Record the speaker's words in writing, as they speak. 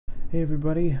Hey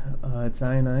everybody, it's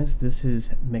EyeOnEyes. This is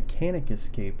Mechanic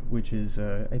Escape, which is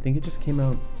I think it just came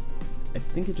out. I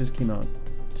think it just came out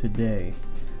today.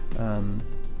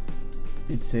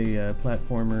 It's a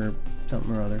platformer,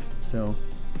 something or other. So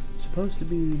supposed to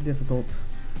be difficult.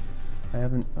 I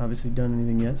haven't obviously done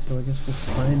anything yet, so I guess we'll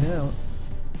find out.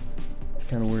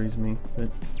 Kind of worries me, but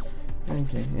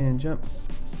okay. And jump.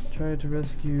 Try to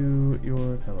rescue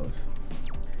your fellows.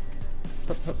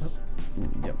 Up, up, up.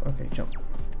 Yep. Okay, jump.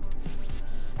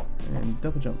 And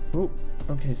double jump. Oh,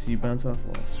 okay, so you bounce off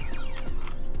walls.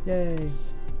 Yay!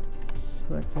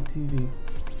 Collect the TV.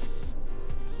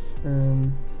 I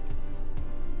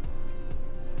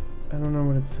don't know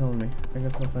what it's telling me. I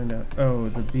guess I'll find out. Oh,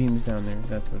 the beam's down there.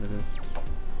 That's what it is.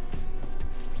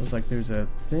 Looks like there's a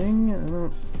thing. I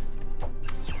don't...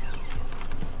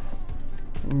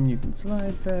 And you can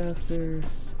slide faster.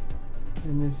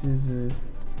 And this is a...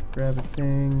 Grab a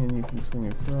thing and you can swing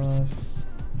across.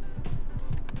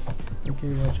 Okay,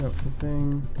 watch out for the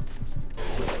thing.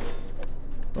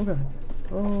 Oh god.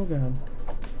 Oh god.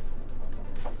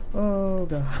 Oh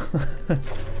god.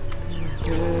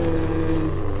 Yay.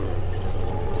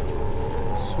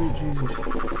 Sweet Jesus.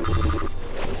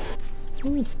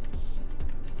 Ooh.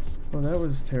 Well, that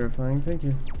was terrifying. Thank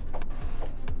you.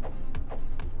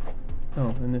 Oh,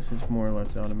 and this is more or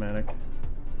less automatic.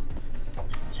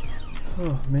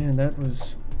 Oh man, that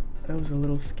was a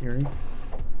little scary.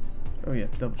 Oh yeah,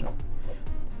 double jump.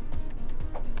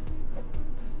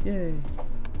 Yay!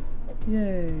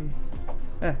 Yay!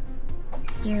 Ah!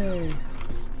 Yay!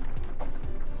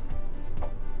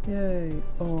 Yay!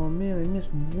 Oh man, I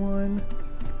missed one.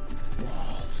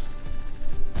 Walls.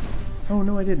 Oh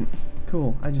no, I didn't.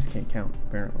 Cool. I just can't count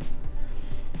apparently.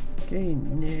 Okay,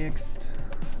 next.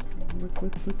 Whip,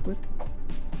 whip, whip, whip.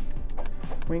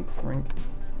 Wink, wink.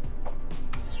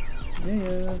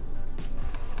 Yeah.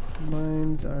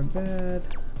 Mines are bad.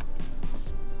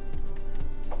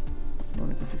 I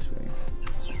wanna go this way.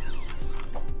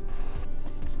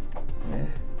 Eh.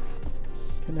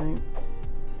 Can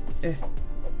I? Eh.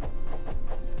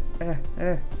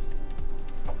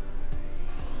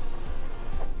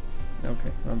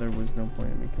 Okay, well there was no point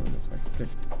in me going this way. Good.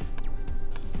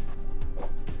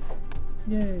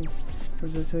 Yay!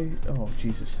 What does it say? Oh,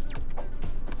 Jesus.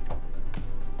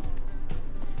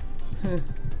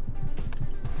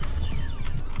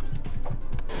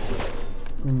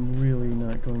 I'm really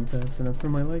not going fast enough for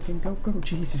my liking. Go, go,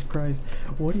 Jesus Christ.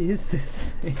 What is this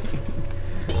thing?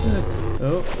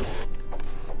 Oh.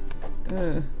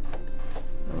 I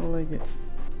don't like it.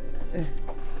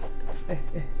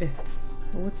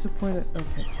 Well, what's the point of...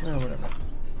 Okay, well, whatever.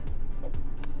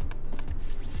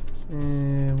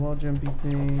 Wall jumpy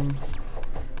thing.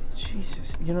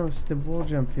 Jesus, you know, the wall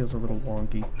jump feels a little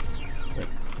wonky. But,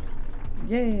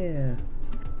 yeah!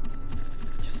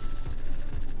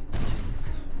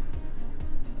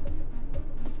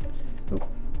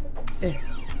 Eh.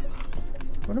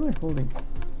 What am I holding?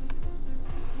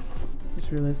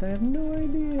 Just realized I have no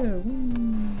idea.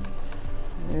 Woo.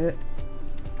 Eh.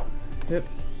 Hip.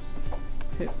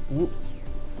 Hip. Whoop.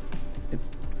 Hip.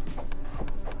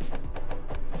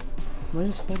 Am I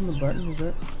just holding the button? Is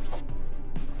that?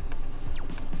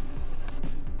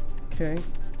 Okay.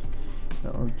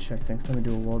 I'll check next time I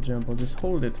do a wall jump. I'll just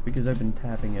hold it because I've been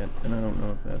tapping it and I don't know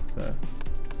if that's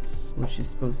what she's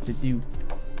supposed to do.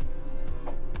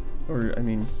 Or, I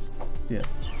mean, yeah.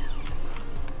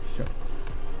 Sure.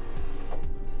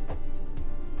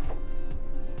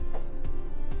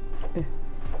 Okay,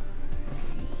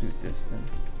 let's do this then.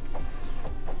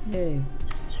 Yay!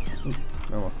 Ooh,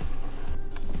 oh well.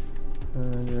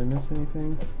 Did I miss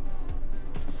anything?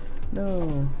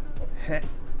 No! Heh!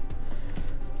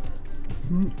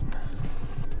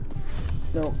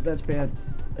 No, that's bad.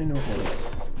 I know what that is.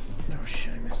 Oh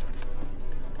shit, I missed one.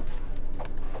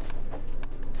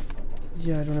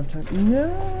 Yeah, I don't have time. No,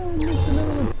 I missed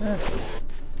another one. Ah.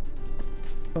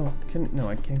 Oh, no,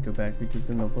 I can't go back because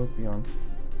then they'll both be on.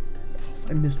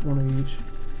 I missed one of each.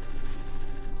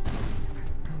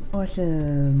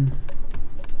 Awesome.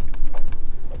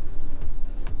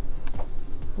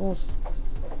 Walls.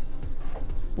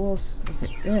 Walls.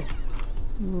 Okay.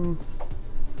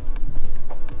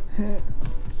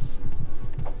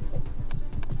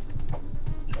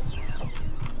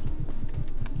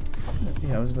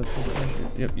 Yeah, I was about to push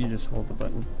it. Yep, you just hold the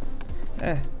button.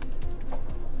 Ah.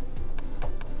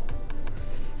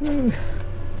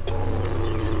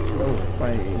 Oh,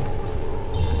 bye.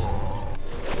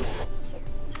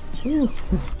 Ooh.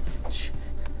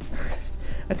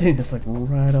 I think that's like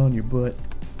right on your butt.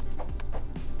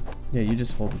 Yeah, you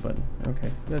just hold the button.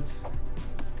 Okay, that's...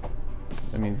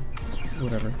 I mean,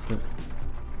 whatever. But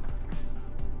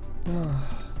Oh,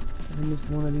 I missed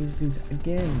one of these dudes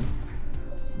again.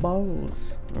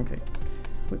 Balls. Okay.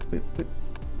 Whip, whip, whip.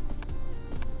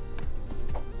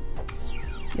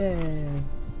 Yay.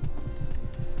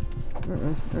 No,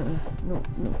 no,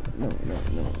 no, no,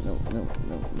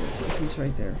 no. He's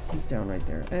right there. He's down right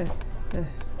there.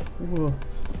 Whoa.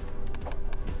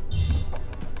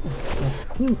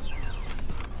 Whew.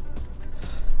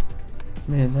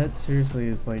 Man, that seriously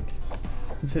is like,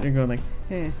 I'm sitting there going like,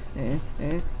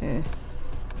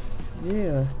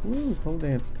 yeah, woo, pole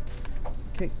dance.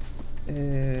 Okay,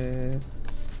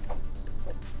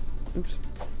 oops.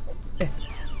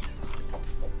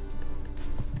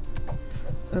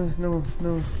 No,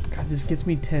 no. God, this gets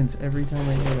me tense every time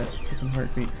I hear that freaking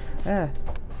heartbeat. Ah!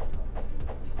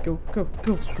 Go, go,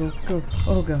 go, go, go.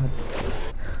 Oh God.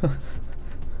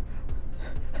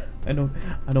 I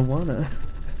don't wanna.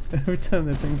 Every time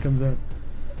that thing comes up.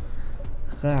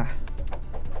 Ah.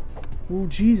 Oh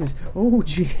Jesus. Oh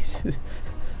Jesus.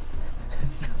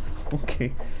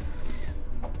 Okay.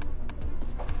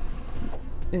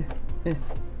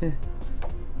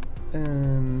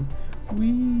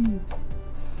 Wee.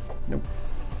 Nope.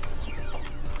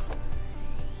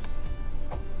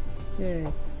 Yay,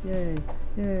 yay,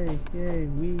 yay, yay,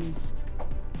 wee.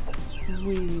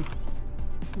 Wee.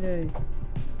 Yay.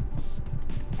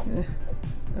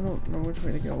 I don't know which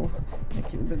way to go. I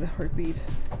can't remember the heartbeat.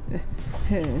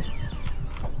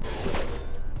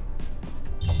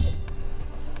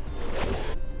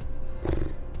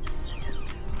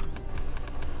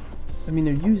 I mean,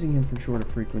 they're using him for shorter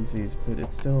frequencies, but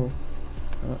it's still...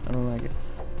 I don't like it.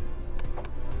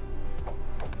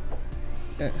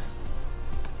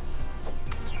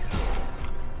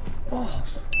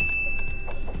 Balls!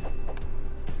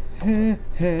 Don't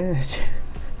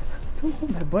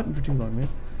hold that button for too long, man.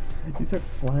 You start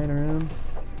flying around.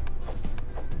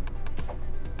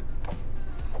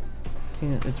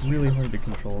 Can't. It's really hard to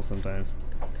control sometimes.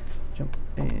 Jump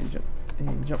and jump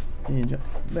and jump and jump.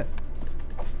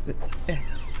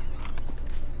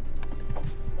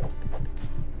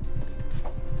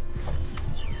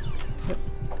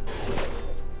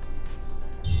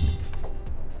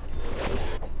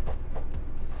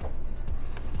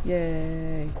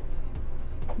 Yay!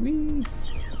 Whee!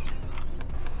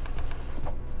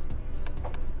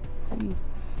 Whee!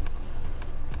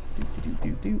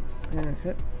 Do.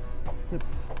 Hit.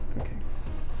 Okay.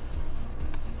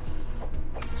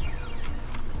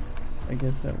 I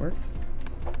guess that worked.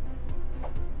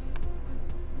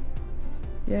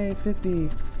 Yay, 50!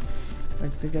 I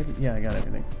think I could, yeah, I got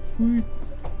everything. Sweet!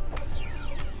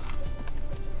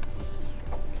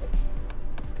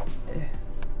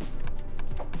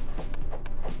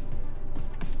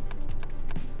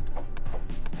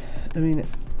 I mean,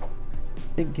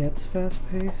 it gets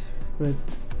fast-paced, but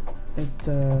it,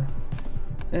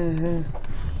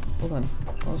 hold on,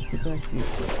 I'll get back to you.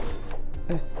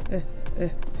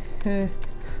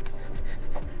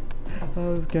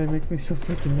 Oh, this guy makes me so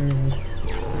freaking nervous.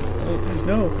 Oh,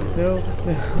 no.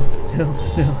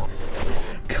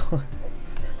 God.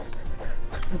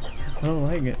 I don't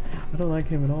like it. I don't like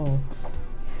him at all.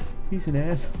 He's an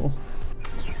asshole.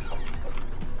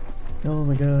 Oh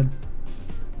my god.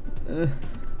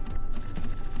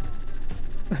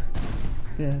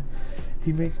 Yeah,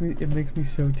 it makes me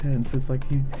so tense. It's like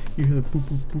you hear the boop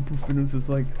boop boop boop, and it's just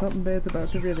like something bad's about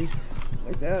to really,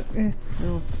 like that.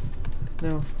 No,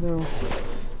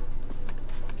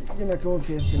 you're not going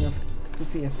fast enough. Go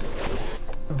faster.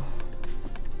 Oh.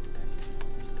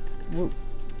 Whoa.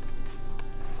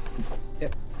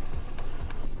 Yep.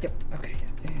 Okay.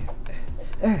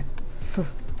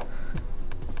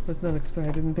 Was not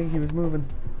expecting. I didn't think he was moving.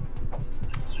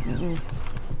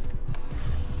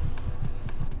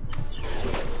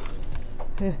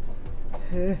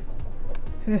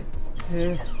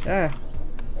 Ah.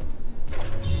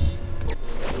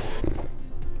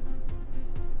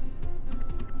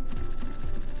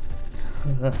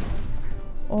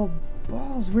 Oh,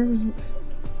 balls, where was...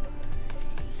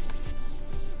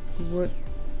 What?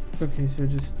 Okay, so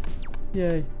just...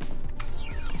 Yay.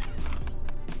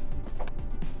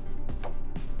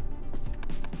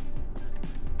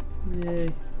 Yay.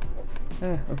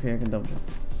 Ah, okay, I can double jump.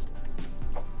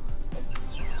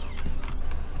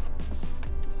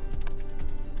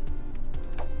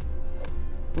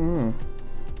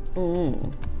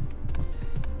 Oh.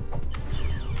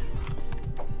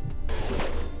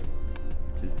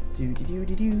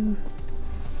 Do.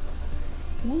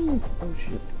 Woo. Oh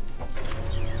shit.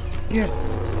 Yeah.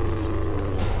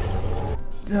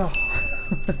 Oh.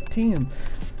 Damn.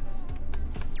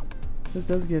 This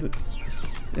does get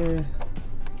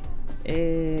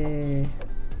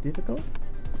difficult.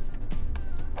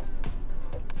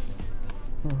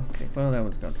 Oh, okay, well that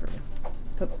one's gone further.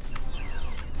 Hup.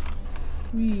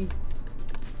 Whee!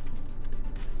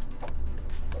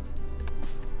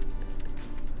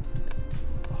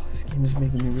 Oh, this game is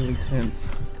making me really tense.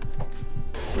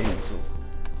 Dang it, so.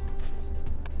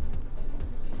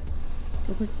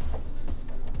 Go quick.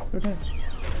 Go down.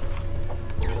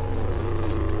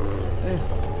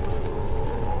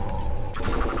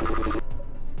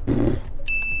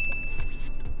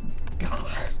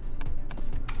 God.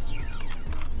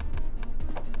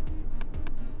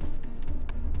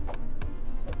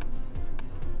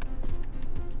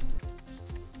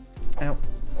 Ow.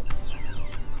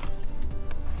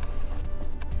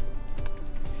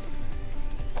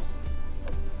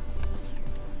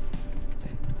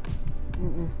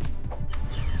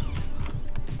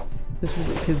 This would,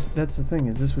 because that's the thing,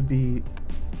 is this would be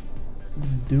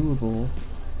doable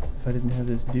if I didn't have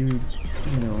this dude,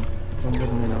 you know, if I'm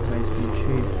living in a high-speed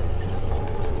chase.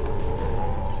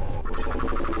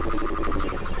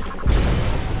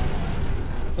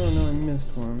 Oh no, I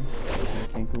missed one. I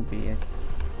can't go back.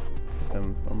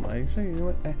 I'm actually, you know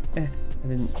what? I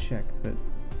didn't check, but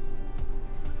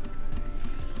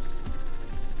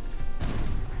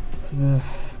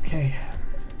okay.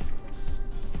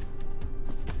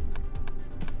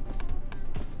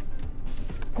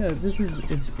 Yeah, this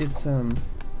is, it's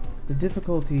the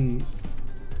difficulty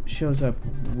shows up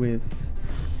with,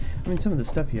 I mean, some of the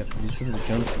stuff you have to do, some of the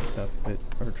jumps and stuff that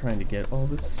are trying to get all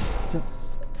this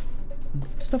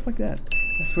stuff like that.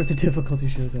 That's where the difficulty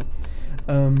shows up.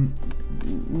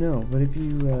 No, but if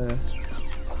you,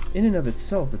 in and of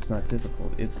itself, it's not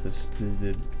difficult. It's the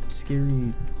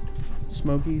scary,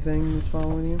 smoky thing that's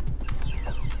following you.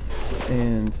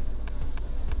 And,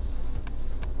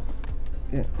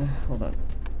 yeah, hold on.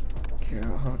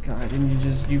 Oh god, and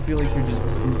you feel like you're just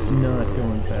not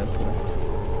going fast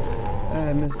enough.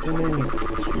 I missed so many.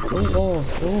 Oh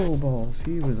balls, oh balls.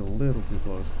 He was a little too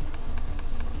close.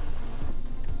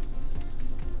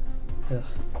 Ugh.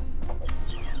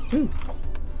 Ooh.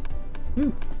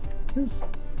 Ooh. Ooh.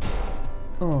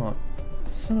 Oh,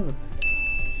 son of a...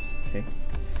 Okay.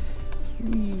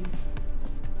 Whee.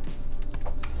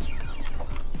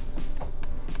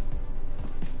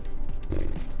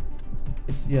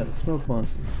 It's, yeah, the smoke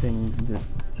monster thing that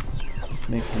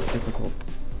makes this difficult.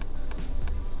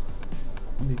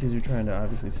 Because you're trying to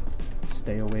obviously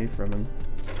stay away from him.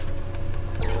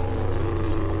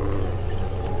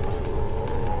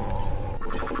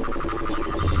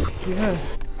 Yeah.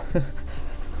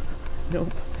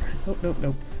 Nope. Nope, nope,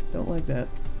 nope. Don't like that.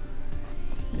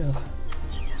 Ugh.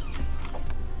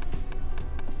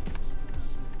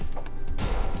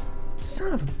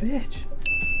 Son of a bitch!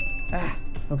 Ah,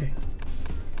 okay.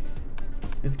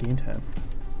 It's game time.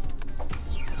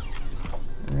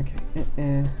 Okay,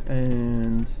 and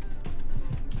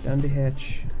down the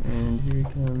hatch, and here he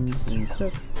comes, and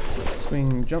stuff.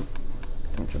 Swing, jump.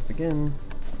 Don't jump again.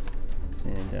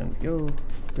 And down we go.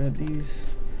 Grab these.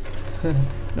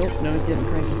 Nope, now he's getting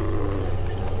cranky.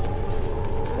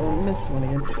 Oh, missed one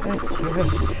again.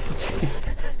 Jeez.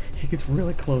 He gets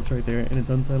really close right there, and it's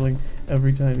unsettling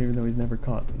every time, even though he's never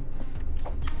caught me.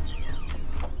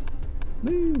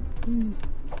 Woo! Woo.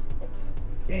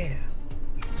 Yeah!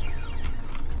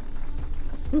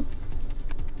 Woo.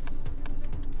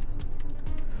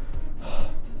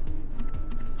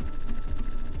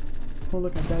 Oh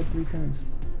look, I died 3 times.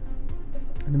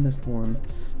 And I missed one.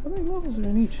 How many levels are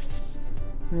in each?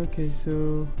 Okay,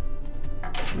 so...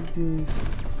 let's do these.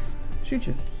 Shoot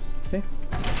you. Okay.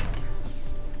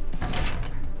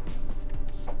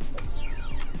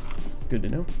 Good to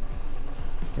know.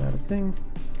 Got a thing.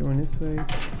 Going this way.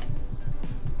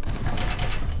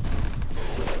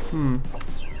 No.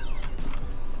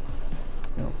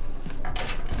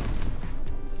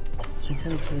 I'm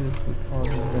kind of curious what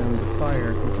causes them to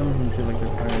fire, because some of them feel like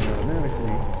they're firing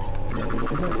automatically.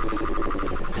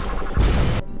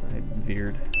 I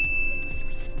veered.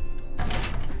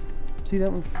 See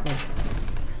that one? Like,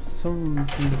 some of them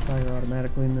seem to fire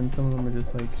automatically, and then some of them are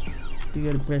just like,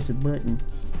 you gotta press a button.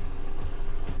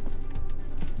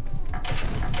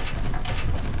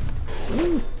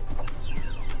 Woo!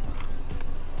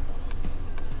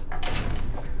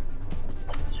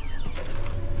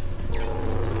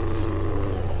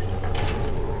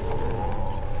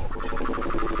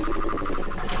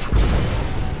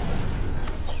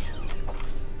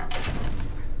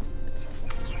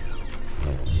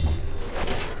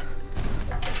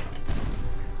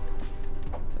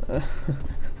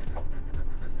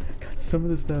 God, some of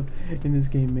the stuff in this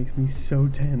game makes me so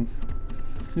tense.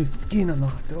 New skin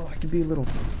unlocked. Oh, I could be a little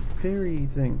fairy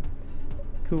thing.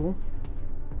 Cool.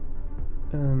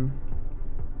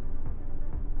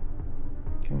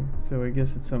 So I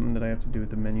guess it's something that I have to do with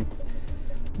the menu.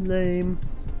 Lame.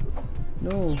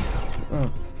 No.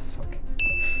 Oh, fuck.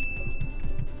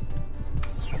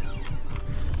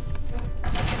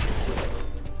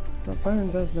 Not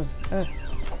firing fast enough. Ah.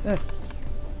 Ah.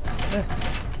 Ah.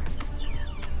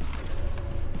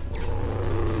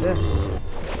 Yeah.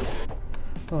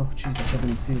 Oh, Jesus, I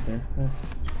didn't see it there. That's...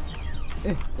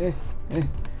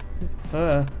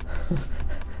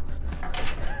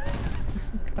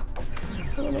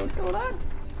 Oh no, what's going on?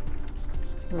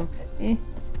 Oh,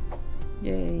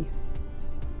 Yay.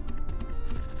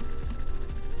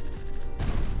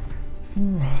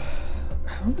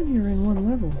 How many are in one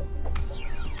level?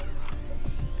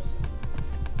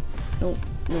 No,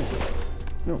 no,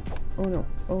 no, oh no,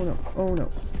 oh no, oh no,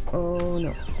 oh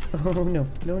no, oh no,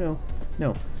 no, no,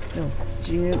 no, no,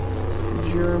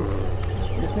 germ,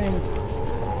 the thing.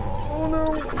 Oh no!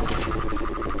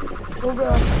 Oh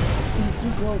god, he's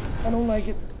too close, I don't like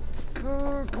it.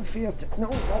 Go fast. No,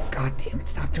 oh god damn it,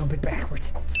 stop jumping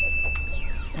backwards.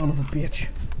 Son of a bitch.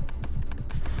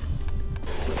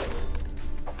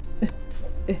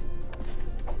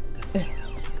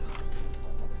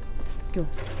 Go,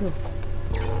 go,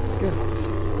 go.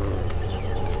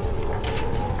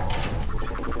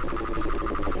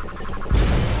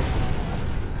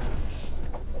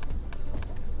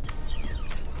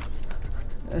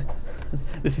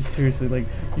 This is seriously like,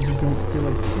 you just don't feel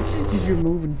like you're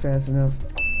moving fast enough.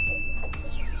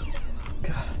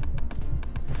 God.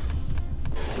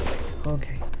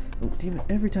 Okay. Oh, damn it,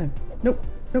 every time. Nope,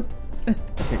 nope.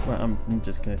 Okay, well, I'm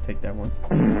just gonna take that one.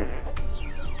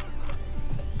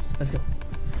 Let's go.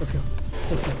 Let's go.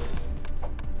 Let's go.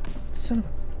 Son of a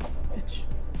bitch.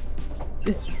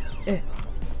 Okay.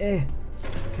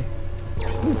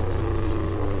 Woo.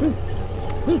 Woo.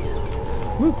 Woo.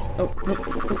 Woo. Oh, no.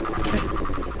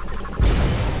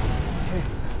 Okay.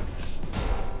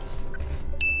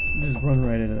 Just run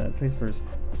right into that. Face first.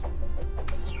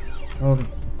 Okay.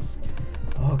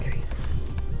 Okay.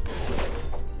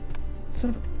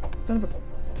 Son of a...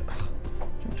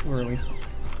 Too early.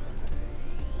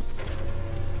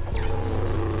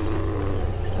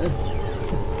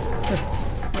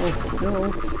 Oh, no. I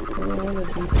don't want to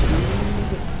be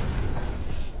food.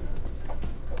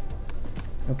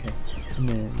 Okay. And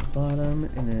then bottom,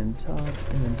 and then top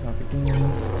again.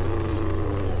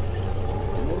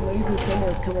 And then laser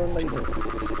somewhere. Come on, laser.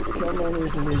 Come on,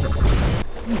 laser.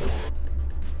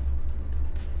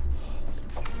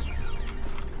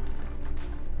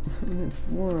 There's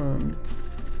one.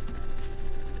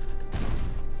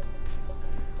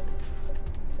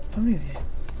 How many of these?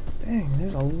 Dang,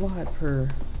 there's a lot per...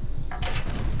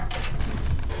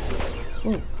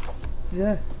 Oh,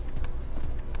 yeah.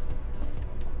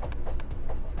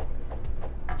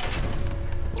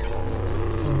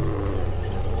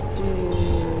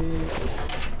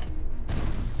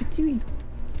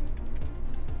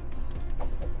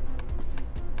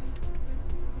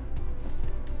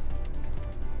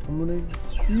 I'm gonna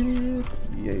get it.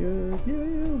 Yeah.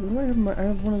 I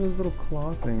have one of those little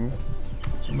claw things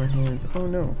in my hands. Oh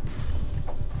no.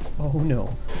 Oh no.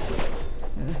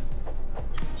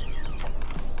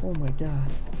 Oh my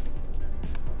god.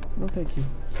 No thank you.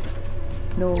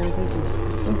 No thank you.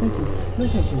 No thank you. No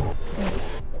thank you.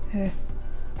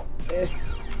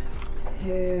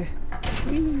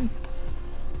 Whee.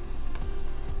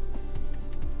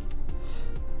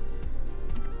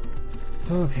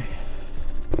 Okay.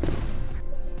 I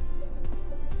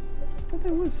thought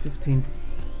that was 15.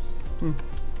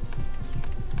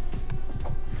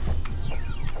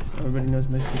 Everybody knows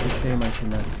my secret shame I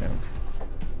cannot count.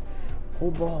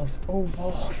 Oh balls, oh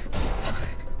balls.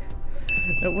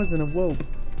 That wasn't a whoop.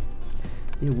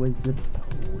 It was the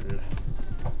pole.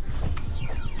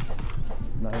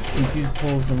 I've confused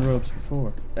poles and ropes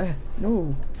before.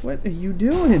 No, what are you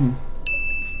doing?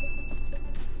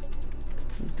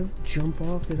 Don't jump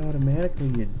off it automatically,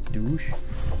 you douche.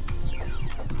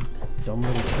 Dumb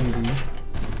little cutie.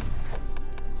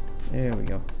 There we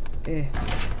go.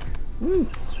 Woo!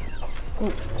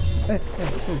 Oh!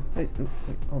 Wait,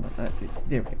 hold on. There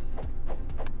we go.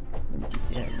 Let me get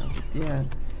that.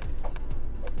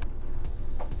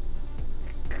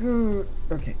 Good.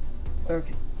 Okay.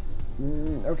 Okay.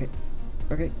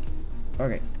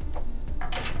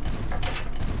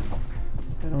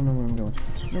 I don't know where I'm going.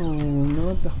 No,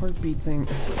 not the heartbeat thing.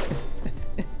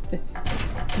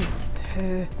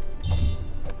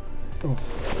 Oh.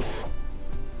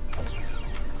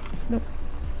 No.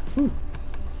 Ooh.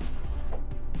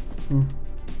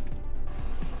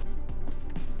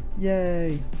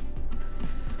 Yay.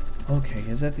 Okay,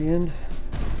 is that the end?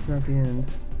 It's not the end.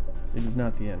 It is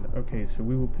not the end. Okay, so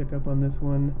we will pick up on this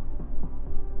one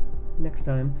next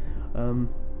time.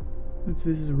 This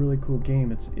is a really cool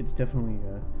game. It's definitely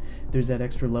there's that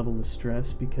extra level of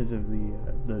stress because of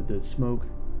the smoke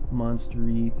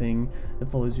monster-y thing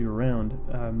that follows you around.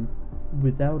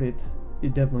 Without it,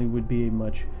 it definitely would be a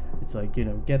much. It's like, you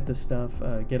know, get the stuff,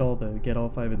 get all 5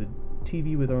 of the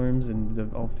TV with arms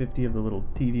and all 50 of the little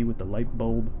TV with the light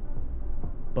bulb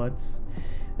butts,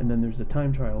 and then there's the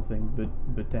time trial thing.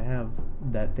 But to have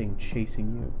that thing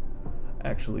chasing you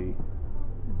actually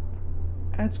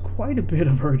adds quite a bit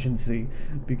of urgency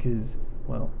because,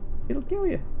 well, it'll kill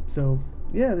you. So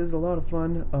yeah, this is a lot of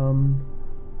fun.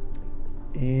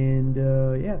 And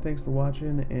yeah, thanks for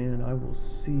watching, and I will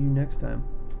see you next time.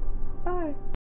 Bye.